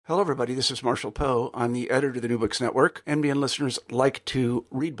Hello, everybody. This is Marshall Poe. I'm the editor of the New Books Network. NBN listeners like to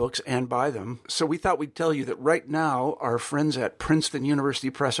read books and buy them. So we thought we'd tell you that right now, our friends at Princeton University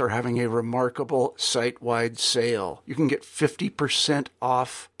Press are having a remarkable site-wide sale. You can get 50%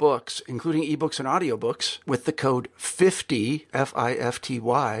 off books, including ebooks and audiobooks, with the code 50,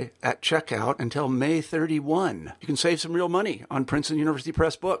 F-I-F-T-Y, at checkout until May 31. You can save some real money on Princeton University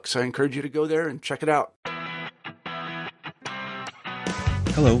Press books. I encourage you to go there and check it out.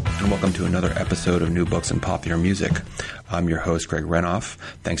 Hello, and welcome to another episode of New Books and Popular Music. I'm your host, Greg Renoff.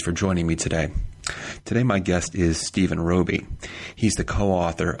 Thanks for joining me today. Today, my guest is Stephen Roby. He's the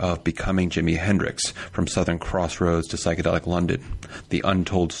co-author of Becoming Jimi Hendrix, From Southern Crossroads to Psychedelic London, The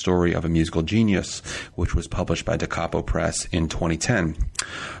Untold Story of a Musical Genius, which was published by Da Capo Press in 2010.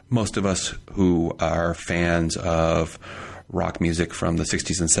 Most of us who are fans of rock music from the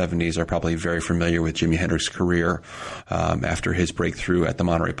 60s and 70s are probably very familiar with Jimi Hendrix's career after his breakthrough at the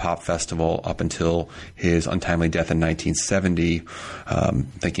Monterey Pop Festival up until his untimely death in 1970,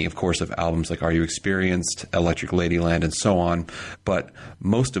 thinking, of course, of albums like Are You Experienced, Electric Ladyland, and so on. But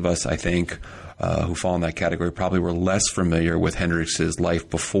most of us, I think, who fall in that category probably were less familiar with Hendrix's life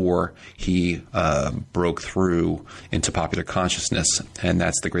before he broke through into popular consciousness, and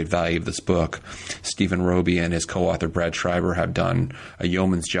that's the great value of this book. Stephen Roby and his co-author Brad Schreiber have done a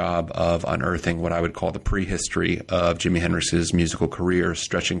yeoman's job of unearthing what I would call the prehistory of Jimi Hendrix's musical career,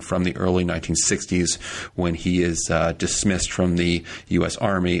 stretching from the early 1960s when he is dismissed from the U.S.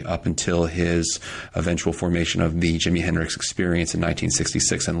 Army up until his eventual formation of the Jimi Hendrix Experience in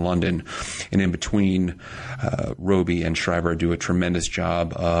 1966 in London. And in between, Roby and Schreiber do a tremendous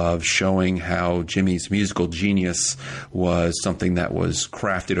job of showing how Jimi's musical genius was something that was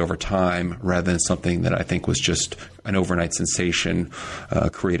crafted over time rather than something that I think was just an overnight sensation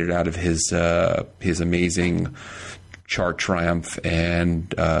created out of his amazing chart triumph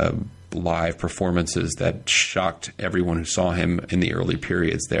and live performances that shocked everyone who saw him in the early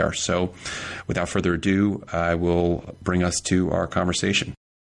periods there. So without further ado, I will bring us to our conversation.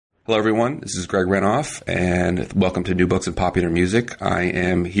 Hello, everyone. This is Greg Renoff, and welcome to New Books and Popular Music. I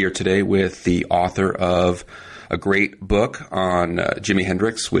am here today with the author of a great book on Jimi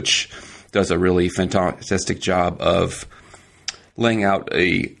Hendrix, which does a really fantastic job of laying out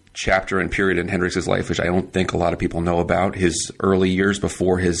a chapter and period in Hendrix's life, which I don't think a lot of people know about, his early years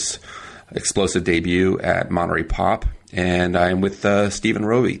before his explosive debut at Monterey Pop. And I am with Stephen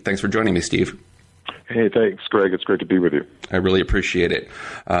Roby. Thanks for joining me, Steve. Hey, thanks, Greg. It's great to be with you. I really appreciate it.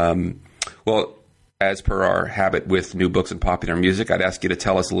 Well, as per our habit with New Books and Popular Music, I'd ask you to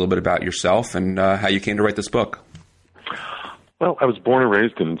tell us a little bit about yourself and how you came to write this book. Well, I was born and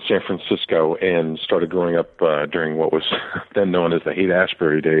raised in San Francisco and started growing up during what was then known as the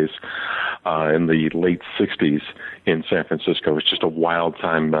Haight-Ashbury days in the late 60s in San Francisco. It was just a wild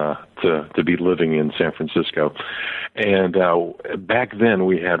time to be living in San Francisco. And back then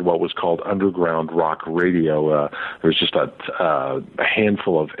we had what was called underground rock radio. There was just a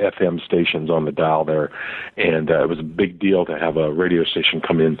handful of FM stations on the dial there, and it was a big deal to have a radio station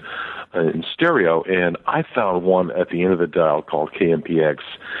come in stereo, and I found one at the end of the dial called KMPX,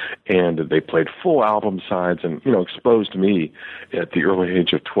 and they played full album sides and, exposed me at the early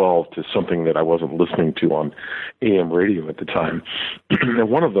age of 12 to something that I wasn't listening to on AM radio at the time. And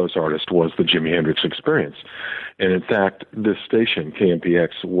one of those artists was the Jimi Hendrix Experience. And in fact, this station,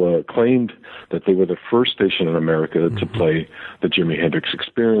 KMPX, claimed that they were the first station in America to play the Jimi Hendrix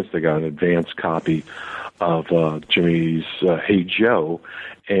Experience. They got an advance copy of Jimi's Hey Joe,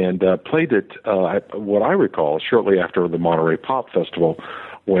 and played it, what I recall, shortly after the Monterey Pop Festival,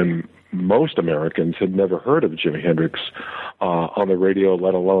 when most Americans had never heard of Jimi Hendrix on the radio,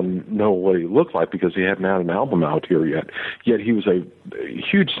 let alone know what he looked like, because he hadn't had an album out here yet. Yet he was a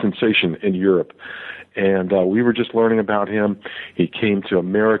huge sensation in Europe. And we were just learning about him. He came to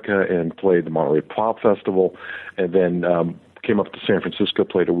America and played the Monterey Pop Festival, and then came up to San Francisco,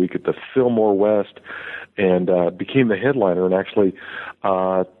 played a week at the Fillmore West, and became the headliner, and actually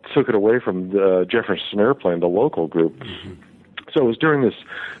took it away from the Jefferson Airplane, the local group. Mm-hmm. So it was during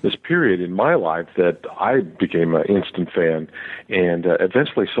this period in my life that I became an instant fan, and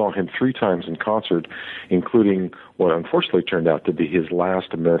eventually saw him 3 times in concert, including what unfortunately turned out to be his last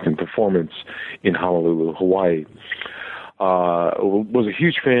American performance in Honolulu, Hawaii. Was a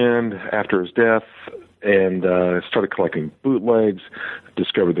huge fan after his death, and started collecting bootlegs,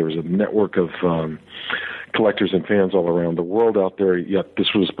 discovered there was a network of collectors and fans all around the world out there, yet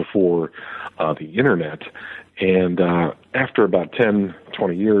this was before the internet. And after about 10,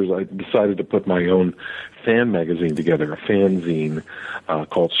 20 years, I decided to put my own fan magazine together, a fanzine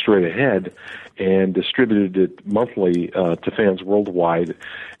called Straight Ahead, and distributed it monthly to fans worldwide.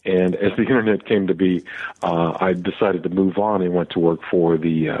 And as the internet came to be, I decided to move on and went to work for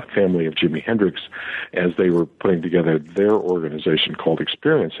the family of Jimi Hendrix as they were putting together their organization called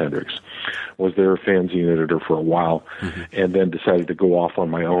Experience Hendrix. Was their fanzine editor for a while, and then decided to go off on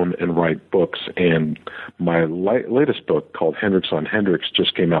my own and write books. And my latest book, called Hendrix on Hendrix,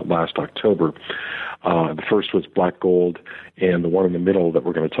 just came out last October. The first was Black Gold, and the one in the middle that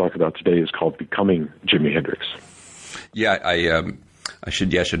we're going to talk about today is called Becoming Jimi Hendrix. Yeah, I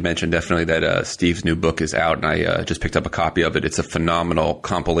should mention definitely that Steve's new book is out, and I just picked up a copy of it. It's a phenomenal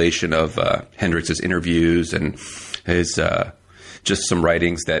compilation of Hendrix's interviews and his just some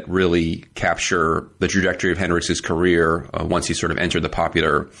writings that really capture the trajectory of Hendrix's career once he sort of entered the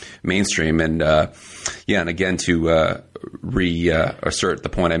popular mainstream. And and again, to reassert the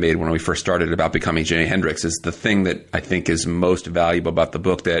point I made when we first started about becoming Jimi Hendrix, is the thing that I think is most valuable about the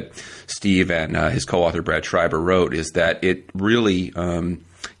book that Steve and his co-author Brad Schreiber wrote is that it really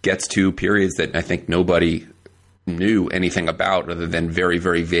gets to periods that I think nobody knew anything about other than very,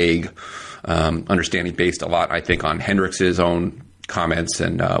 very vague understanding based a lot, I think, on Hendrix's own comments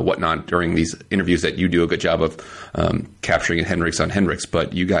and whatnot during these interviews that you do a good job of capturing in Hendrix on Hendrix.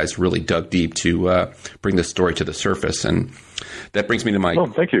 But you guys really dug deep to bring this story to the surface. And that brings me to my... Oh,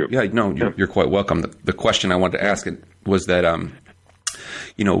 thank you. Yeah, no, you're quite welcome. The question I wanted to ask was that...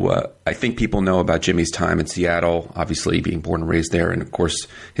 I think people know about Jimi's time in Seattle, obviously being born and raised there, and of course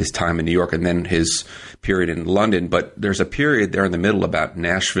his time in New York, and then his period in London. But there's a period there in the middle about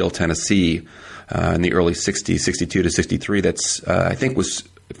Nashville, Tennessee, in the early 60s, 62 to 63. That's, I think was,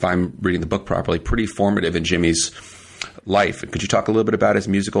 if I'm reading the book properly, pretty formative in Jimi's life. Could you talk a little bit about his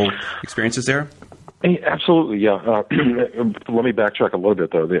musical experiences there? Absolutely, yeah. Let me backtrack a little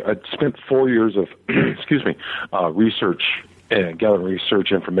bit, though. I spent 4 years of, research and gathering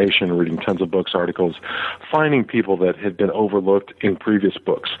research information, reading tons of books, articles, finding people that had been overlooked in previous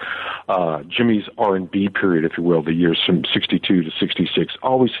books. Jimi's R&B period, if you will, the years from 62 to 66,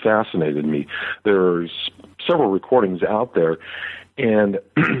 always fascinated me. There's several recordings out there, and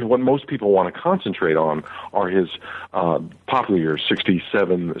what most people want to concentrate on are his popular years,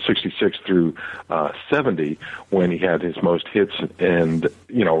 66 through 70, when he had his most hits and,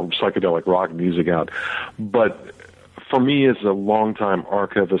 psychedelic rock music out. But for me, as a longtime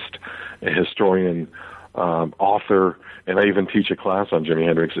archivist, a historian, author, and I even teach a class on Jimi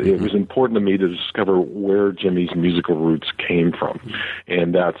Hendrix, it was important to me to discover where Jimi's musical roots came from.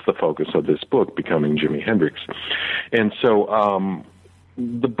 And that's the focus of this book, Becoming Jimi Hendrix. And so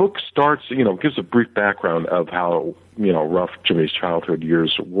the book starts, gives a brief background of how, rough Jimi's childhood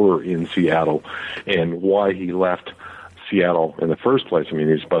years were in Seattle and why he left Seattle in the first place. I mean,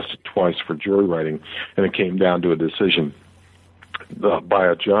 he was busted twice for joyriding, and it came down to a decision by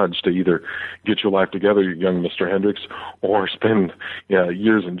a judge to either get your life together, young Mr. Hendrix, or spend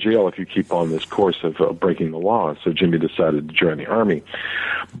years in jail if you keep on this course of breaking the law. So Jimi decided to join the Army.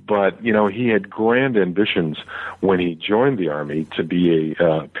 But, he had grand ambitions when he joined the Army to be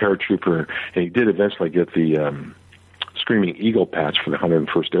a paratrooper, and he did eventually get the Screaming Eagle patch for the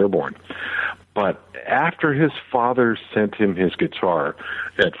 101st Airborne. But after his father sent him his guitar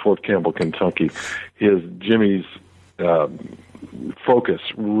at Fort Campbell, Kentucky, Jimi's focus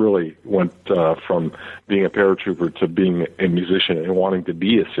really went from being a paratrooper to being a musician and wanting to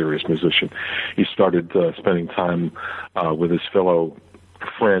be a serious musician. He started spending time with his fellow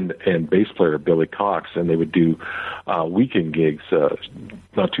friend and bass player Billy Cox, and they would do weekend gigs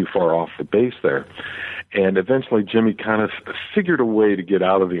not too far off the base there. And eventually Jimi kind of figured a way to get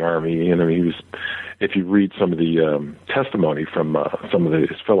out of the Army. He was, if you read some of the testimony from some of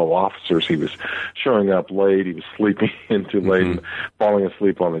his fellow officers, he was showing up late, he was sleeping in too late, and falling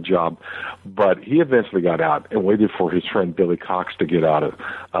asleep on the job. But he eventually got out and waited for his friend Billy Cox to get out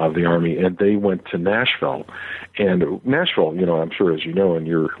of the Army, and they went to Nashville. And Nashville, I'm sure as you know and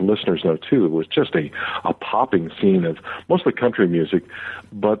your listeners know too, it was just a popping scene of mostly country music,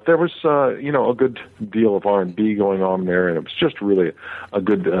 but there was a good deal of R&B going on there, and it was just really a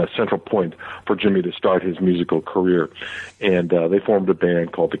good central point for Jimi to start his musical career. And they formed a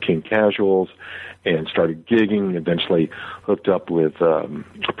band called the King Casuals and started gigging, eventually hooked up with a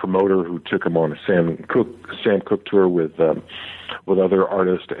promoter who took him on a Sam Cooke tour with other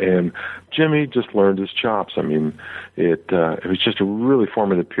artists, and Jimi just learned his chops. I mean, it was just a really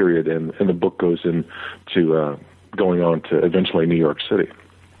formative period, and the book goes into going on to eventually New York City.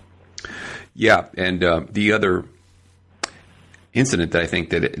 Yeah, and the other incident that I think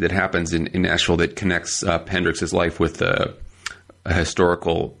that happens in Nashville that connects Hendrix's life with a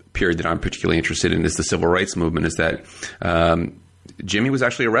historical period that I'm particularly interested in is the civil rights movement. Is that Jimmy was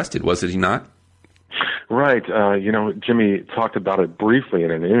actually arrested, was he not? Right. Jimmy talked about it briefly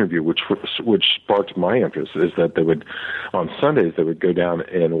in an interview, which sparked my interest, is that on Sundays, they would go down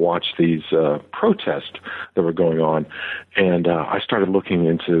and watch these protests that were going on. And I started looking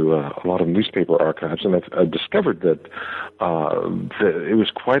into a lot of newspaper archives, and I discovered that it was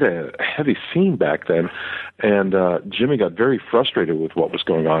quite a heavy scene back then. And Jimmy got very frustrated with what was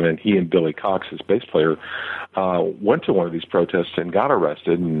going on, and he and Billy Cox, his bass player, went to one of these protests and got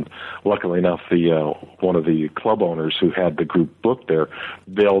arrested. And luckily enough, one of the club owners who had the group booked there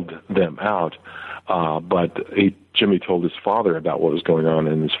bailed them out. But Jimmy told his father about what was going on,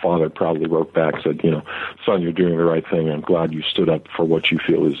 and his father proudly wrote back, said, son, you're doing the right thing. I'm glad you stood up for what you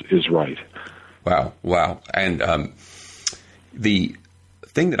feel is right. Wow. And the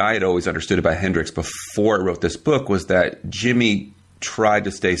thing that I had always understood about Hendrix before I wrote this book was that Jimmy tried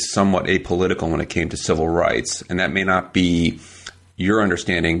to stay somewhat apolitical when it came to civil rights, and that may not be your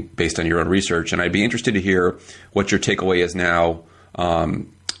understanding based on your own research. And I'd be interested to hear what your takeaway is now,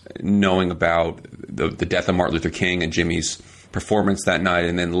 knowing about the death of Martin Luther King and Jimmy's performance that night.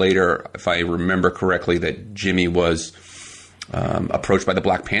 And then later, if I remember correctly, that Jimmy was approached by the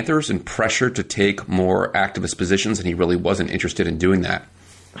Black Panthers and pressured to take more activist positions, and he really wasn't interested in doing that.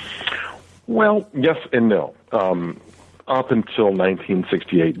 Well, yes and no. Up until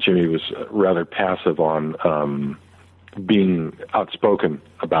 1968, Jimmy was rather passive on being outspoken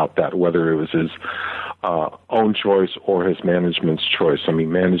about that, whether it was his own choice or his management's choice. I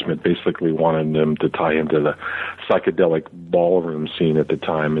mean, management basically wanted him to tie into the psychedelic ballroom scene at the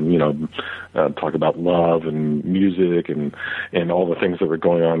time and, talk about love and music and all the things that were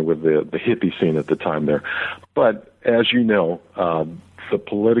going on with the hippie scene at the time there. But as you know, the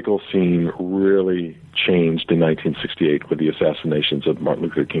political scene really changed in 1968 with the assassinations of Martin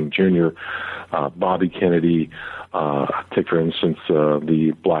Luther King Jr., Bobby Kennedy. Take, for instance,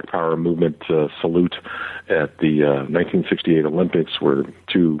 the Black Power movement salute at the 1968 Olympics, where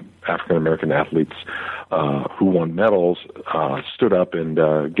two African-American athletes who won medals stood up and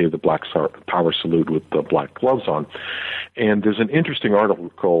gave the Black Power salute with the black gloves on. And there's an interesting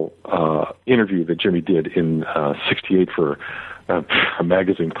article, interview that Jimmy did in 68 for a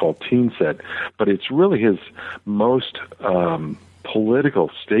magazine called Teen Set, but it's really his most political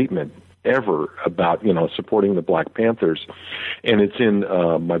statement ever about, supporting the Black Panthers. And it's in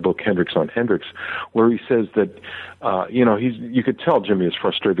my book, Hendrix on Hendrix, where he says that, you could tell Jimmy is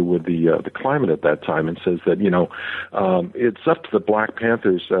frustrated with the climate at that time, and says that, it's up to the Black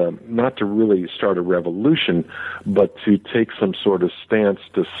Panthers not to really start a revolution, but to take some sort of stance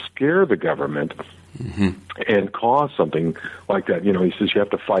to scare the government and cause something like that. He says you have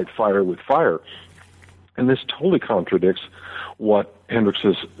to fight fire with fire. And this totally contradicts what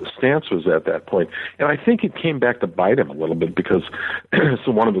Hendrix's stance was at that point. And I think it came back to bite him a little bit because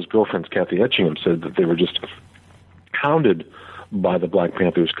so one of his girlfriends, Kathy Etchingham, said that they were just hounded by the Black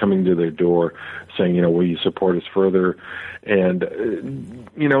Panthers coming to their door saying, will you support us further? And,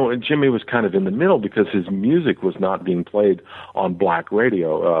 and Jimmy was kind of in the middle because his music was not being played on black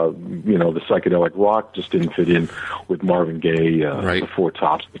radio. The psychedelic rock just didn't fit in with Marvin Gaye, right. The Four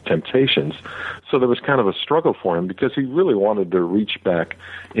Tops, the Temptations. So there was kind of a struggle for him because he really wanted to reach back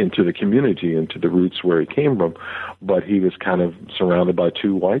into the community, into the roots where he came from, but he was kind of surrounded by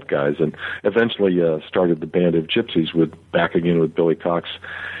two white guys, and eventually started the Band of Gypsies back again with Billy Cox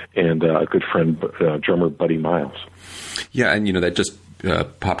and a good friend, drummer Buddy Miles. Yeah, and that just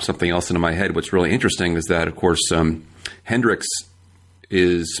popped something else into my head. What's really interesting is that, of course, Hendrix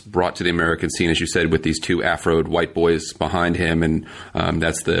is brought to the American scene, as you said, with these two Afroed white boys behind him, and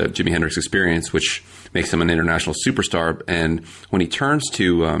that's the Jimi Hendrix Experience, which makes him an international superstar. And when he turns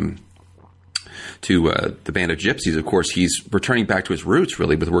to the Band of Gypsies, of course, he's returning back to his roots,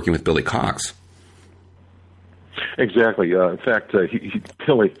 really, with working with Billy Cox. Exactly. In fact,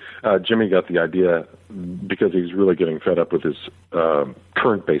 Jimmy got the idea because he was really getting fed up with his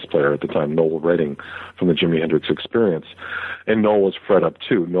current bass player at the time, Noel Redding, from the Jimi Hendrix Experience. And Noel was fed up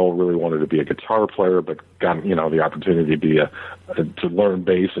too. Noel really wanted to be a guitar player, but got the opportunity to be to learn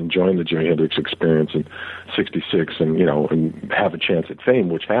bass and join the Jimi Hendrix Experience in '66, and have a chance at fame,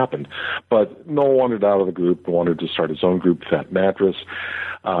 which happened. But Noel wanted out of the group, wanted to start his own group, Fat Mattress.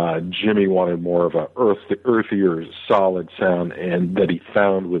 Jimmy wanted more of a earthier, solid sound, and that he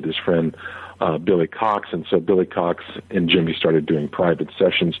found with his friend Billy Cox, and so Billy Cox and Jimmy started doing private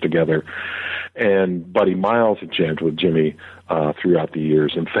sessions together. And Buddy Miles had jammed with Jimmy throughout the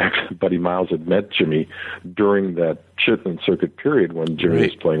years. In fact, Buddy Miles had met Jimmy during that Chitlin Circuit period when Jimmy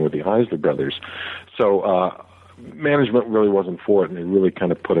was playing with the Isley Brothers. So management really wasn't for it, and they really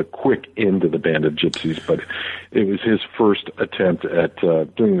kind of put a quick end to the Band of Gypsys. But it was his first attempt at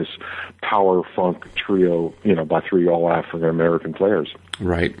doing this power funk trio, by three all African American players.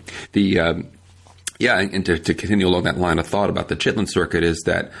 Right. And to continue along that line of thought about the Chitlin Circuit is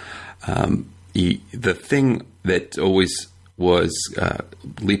that the thing that always was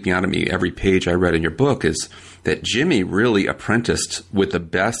leaping out at me every page I read in your book is that Jimmy really apprenticed with the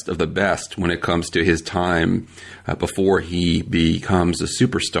best of the best when it comes to his time before he becomes a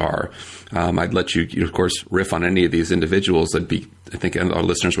superstar. I'd let you, of course, riff on any of these individuals. I think our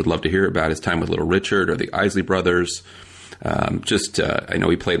listeners would love to hear about his time with Little Richard or the Isley Brothers. I know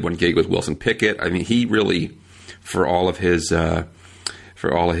he played one gig with Wilson Pickett. I mean, he really, for all of his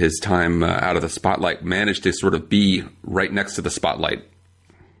time out of the spotlight, managed to sort of be right next to the spotlight.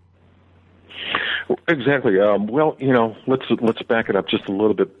 Exactly. Let's back it up just a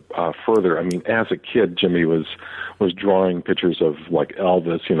little bit further. I mean, as a kid, Jimmy was drawing pictures of like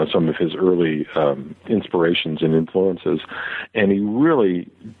Elvis, some of his early inspirations and influences, and he really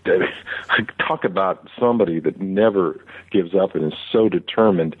talk about somebody that never gives up and is so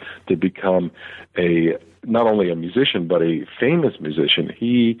determined to become not only a musician but a famous musician.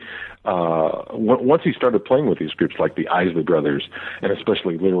 He once he started playing with these groups like the Isley Brothers and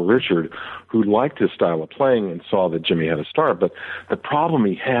especially Little Richard, who liked his style of playing and saw that Jimmy had a star. But the problem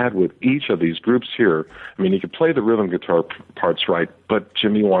he had with each of these groups here, I mean, he could play the rhythm guitar parts right, but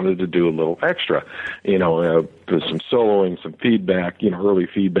Jimmy wanted to do a little extra, some soloing, some feedback, early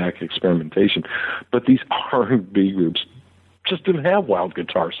feedback experimentation. But these R&B groups just didn't have wild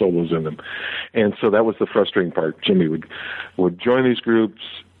guitar solos in them. And so that was the frustrating part. Jimmy would join these groups,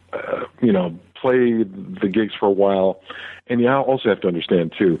 play the gigs for a while. And you also have to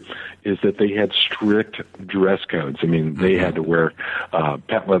understand, too, is that they had strict dress codes. I mean, they had to wear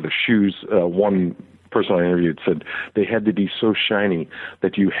patent leather shoes. One person I interviewed said they had to be so shiny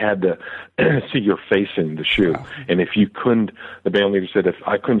that you had to see your face in the shoe. Wow. And if you couldn't, the band leader said, if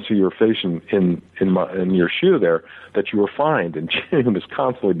I couldn't see your face in your shoe there, that you were fined. And Jimmy was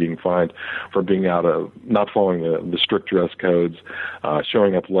constantly being fined for being not following the strict dress codes,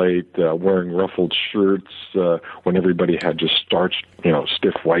 showing up late, wearing ruffled shirts when everybody had just starched,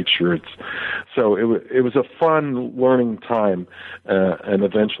 stiff white shirts. So it was a fun learning time. And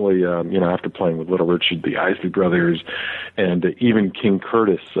eventually, after playing with Little Richard, the Isley Brothers, and even King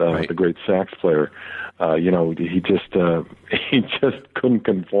Curtis, the great sax player, he just couldn't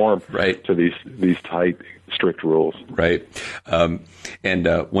conform to these tight, strict rules. Right. And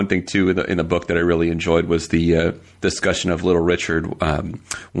one thing too in the book that I really enjoyed was the discussion of Little Richard.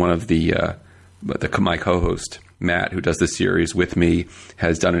 One of my co-host, Matt, who does this series with me,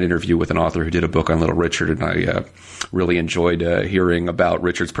 has done an interview with an author who did a book on Little Richard, and I really enjoyed hearing about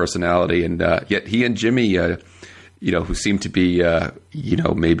Richard's personality. And yet he and Jimmy, who seemed to be,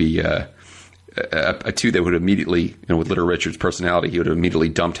 maybe a two that would immediately, with Little Richard's personality, he would have immediately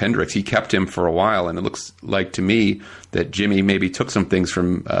dumped Hendrix. He kept him for a while, and it looks like to me that Jimmy maybe took some things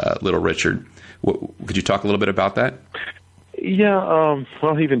from Little Richard. Could you talk a little bit about that? Yeah,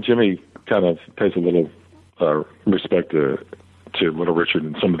 well, even Jimmy kind of pays a little respect to Little Richard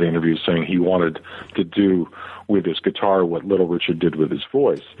in some of the interviews, saying he wanted to do with his guitar what Little Richard did with his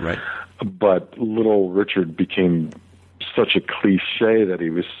voice. Right. But Little Richard became such a cliche that he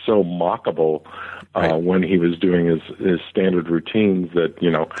was so mockable when he was doing his standard routines that,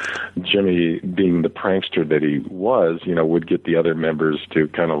 Jimmy, being the prankster that he was, would get the other members to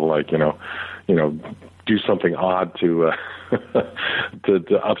kind of like, do something odd to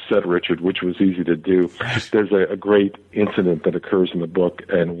to upset Richard, which was easy to do. There's a great incident that occurs in the book,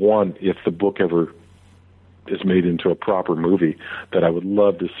 and one, if the book ever is made into a proper movie, that I would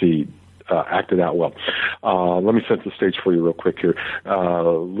love to see acted out well. Let me set the stage for you real quick here.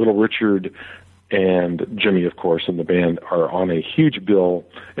 Little Richard and Jimmy, of course, and the band are on a huge bill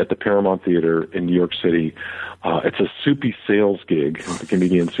at the Paramount Theater in New York City. It's a Soupy Sales gig, the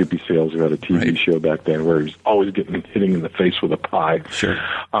comedian Soupy Sales, who had a TV show back then where he was always hitting in the face with a pie. Sure.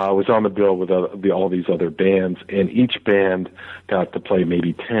 Was on the bill with all these other bands, and each band got to play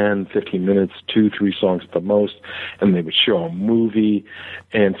maybe 10, 15 minutes, 2-3 songs at the most, and they would show a movie.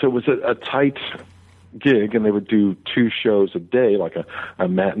 And so it was a tight gig, and they would do 2 shows a day, like a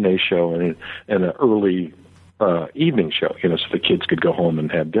matinee show and an early evening show, so the kids could go home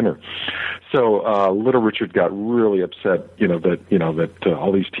and have dinner. So Little Richard got really upset, that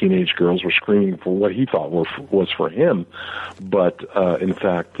all these teenage girls were screaming for what he thought was for him, but in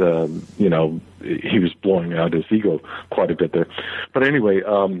fact, he was blowing out his ego quite a bit there. But anyway,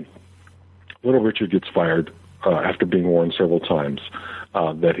 Little Richard gets fired after being warned several times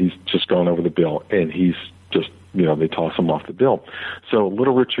that he's just gone over the bill, and he's just, they toss him off the bill. So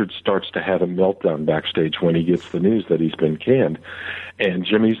Little Richard starts to have a meltdown backstage when he gets the news that he's been canned, and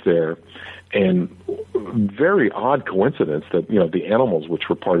Jimmy's there. And very odd coincidence that, the Animals, which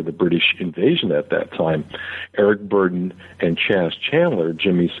were part of the British invasion at that time, Eric Burdon and Chas Chandler,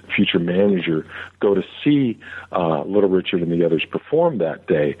 Jimmy's future manager, go to see Little Richard and the others perform that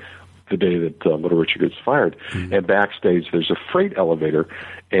day, the day that Little Richard gets fired. Mm-hmm. And backstage, there's a freight elevator,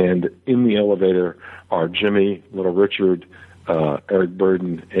 and in the elevator are Jimmy, Little Richard, Eric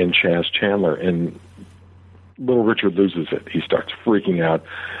Burdon, and Chas Chandler. And Little Richard loses it. He starts freaking out.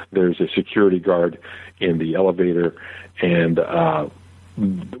 There's a security guard in the elevator, and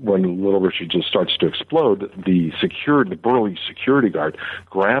when Little Richard just starts to explode, the burly security guard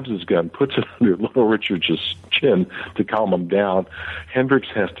grabs his gun, puts it under Little Richard's chin to calm him down. Hendrix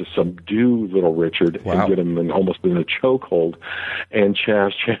has to subdue Little Richard and get him almost in a chokehold. And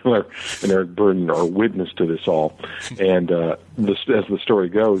Chas Chandler and Eric Burdon are witness to this all. And as the story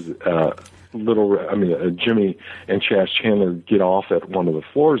goes, Jimmy and Chas Chandler get off at one of the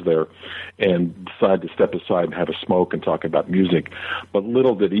floors there and decide to step aside and have a smoke and talk about music. But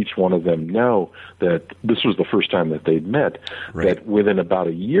little did each one of them know that this was the first time that they'd met, that within about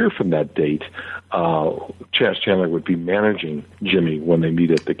a year from that date, Chas Chandler would be managing Jimmy when they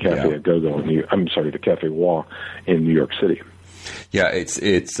meet at the Cafe Go-Go, the Cafe Wah in New York City. Yeah, it's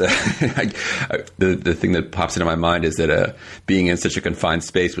the thing that pops into my mind is that being in such a confined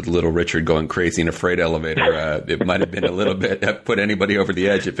space with Little Richard going crazy in a freight elevator, it might have been a little bit put anybody over the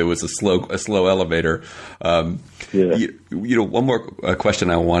edge if it was a slow elevator. One more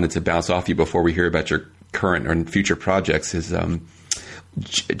question I wanted to bounce off you before we hear about your current or future projects is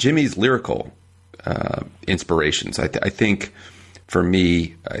Jimmy's lyrical inspirations. I think for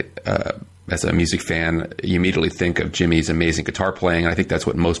me, as a music fan, you immediately think of Jimmy's amazing guitar playing. I think that's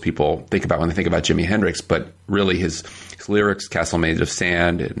what most people think about when they think about Jimi Hendrix, but really his lyrics, Castle Made of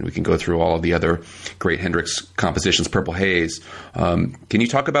Sand, and we can go through all of the other great Hendrix compositions, Purple Haze. Can you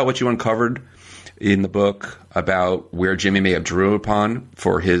talk about what you uncovered in the book about where Jimmy may have drew upon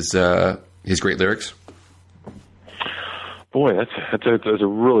for his great lyrics? Boy, that's a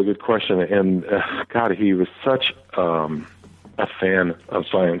really good question. And God, he was such a fan of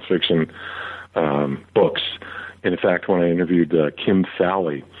science fiction books. And in fact, when I interviewed Kim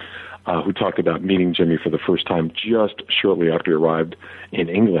Fowley, who talked about meeting Jimmy for the first time just shortly after he arrived in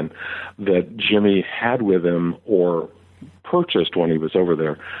England, that Jimmy had with him or purchased when he was over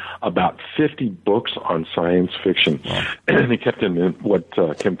there about 50 books on science fiction. Wow. And he kept them in what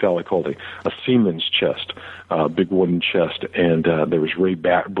Kim Fowley called a seaman's chest, a big wooden chest. And there was Ray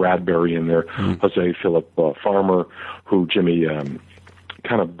Bradbury in there, Jose Philip Farmer, who Jimmy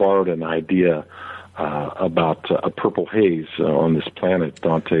kind of borrowed an idea about a purple haze on this planet,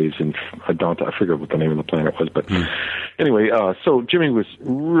 Dante's, and Dante, I forget what the name of the planet was, but anyway, so Jimmy was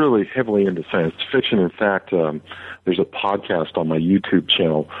really heavily into science fiction. In fact, there's a podcast on my YouTube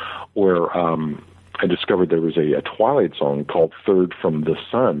channel where I discovered there was a Twilight song called Third from the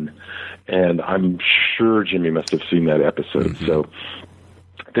Sun, and I'm sure Jimmy must have seen that episode. So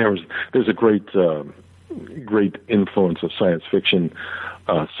there's a great influence of science fiction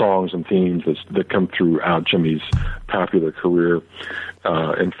songs and themes that come throughout Jimmy's popular career.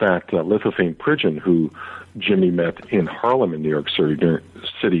 In fact, Lithophane Pridgeon, who Jimmy met in Harlem in New York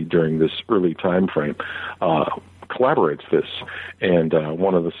City during this early time frame, collaborates this. And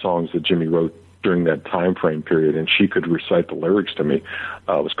one of the songs that Jimmy wrote during that time frame period, and she could recite the lyrics to me,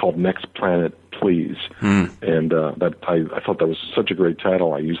 was called Next Planet, Please. And I thought that was such a great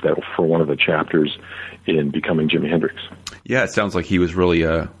title. I used that for one of the chapters in Becoming Jimi Hendrix. Yeah, it sounds like he was really,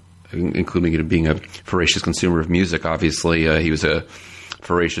 including it being a voracious consumer of music, obviously, he was a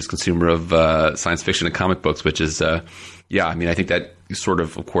voracious consumer of science fiction and comic books, which is, I think that sort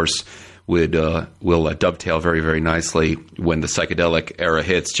of course, will dovetail very, very nicely when the psychedelic era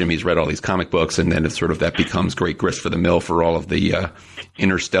hits. Jimmy's read all these comic books, and then it's sort of that becomes great grist for the mill for all of the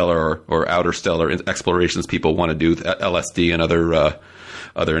interstellar or outer stellar explorations people want to do with LSD and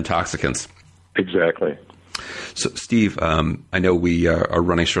other intoxicants. Exactly. So, Steve, I know we are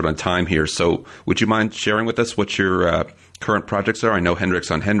running short on time here, so would you mind sharing with us what your current projects are? I know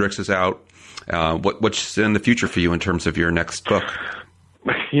Hendrix on Hendrix is out. What's in the future for you in terms of your next book?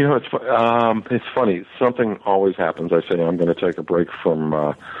 It's funny. Something always happens. I say I'm going to take a break from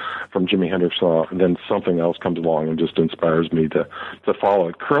Jimi Hendrix, and then something else comes along and just inspires me to follow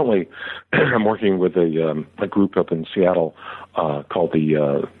it. Currently, I'm working with a group up in Seattle called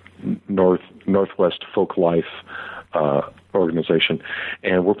the Northwest Folk Life organization,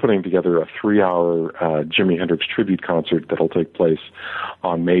 and we're putting together a 3-hour Jimi Hendrix tribute concert that'll take place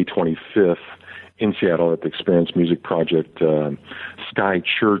on May 25th in Seattle at the Experience Music Project Sky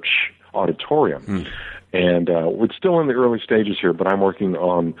Church Auditorium. And it's still in the early stages here, but I'm working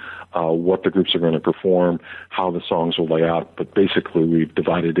on what the groups are going to perform, how the songs will lay out. But basically, we've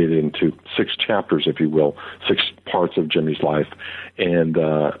divided it into 6 chapters, if you will, 6 parts of Jimmy's life. And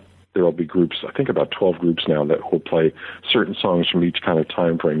there will be groups, I think about 12 groups now, that will play certain songs from each kind of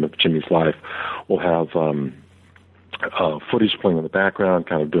time frame of Jimmy's life. We'll have footage playing in the background,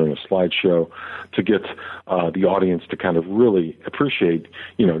 kind of doing a slideshow to get the audience to kind of really appreciate,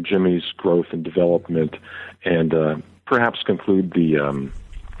 Jimmy's growth and development, and perhaps conclude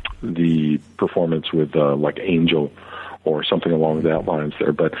the performance with like Angel or something along that lines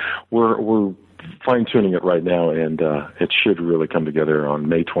there. But we're fine-tuning it right now, and it should really come together on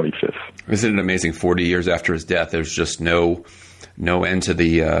May 25th. Isn't it amazing? 40 years after his death, there's just no end to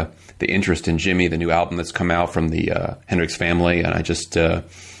the interest in Jimmy, the new album that's come out from the Hendrix family, and I just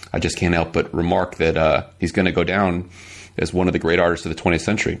can't help but remark that he's going to go down as one of the great artists of the 20th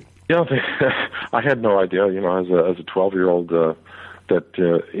century. Yeah, I had no idea, as a 12-year-old,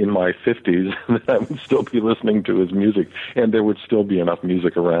 that in my 50s that I would still be listening to his music, and there would still be enough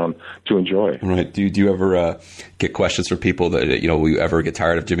music around to enjoy. Right? Do you ever get questions from people that will you ever get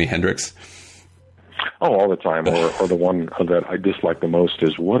tired of Jimi Hendrix? Oh, all the time. Or the one that I dislike the most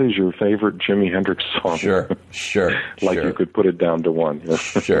is, what is your favorite Jimi Hendrix song? Sure. You could put it down to one.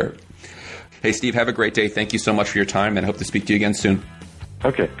 Sure. Hey, Steve, have a great day. Thank you so much for your time, and I hope to speak to you again soon.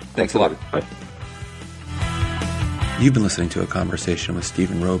 Okay. Thanks a lot. Bye. You've been listening to a conversation with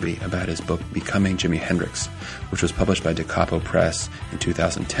Stephen Roby about his book, Becoming Jimi Hendrix, which was published by Da Capo Press in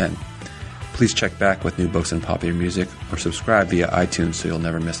 2010. Please check back with new books in popular music or subscribe via iTunes so you'll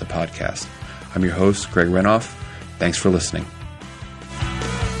never miss a podcast. I'm your host, Greg Renoff. Thanks for listening.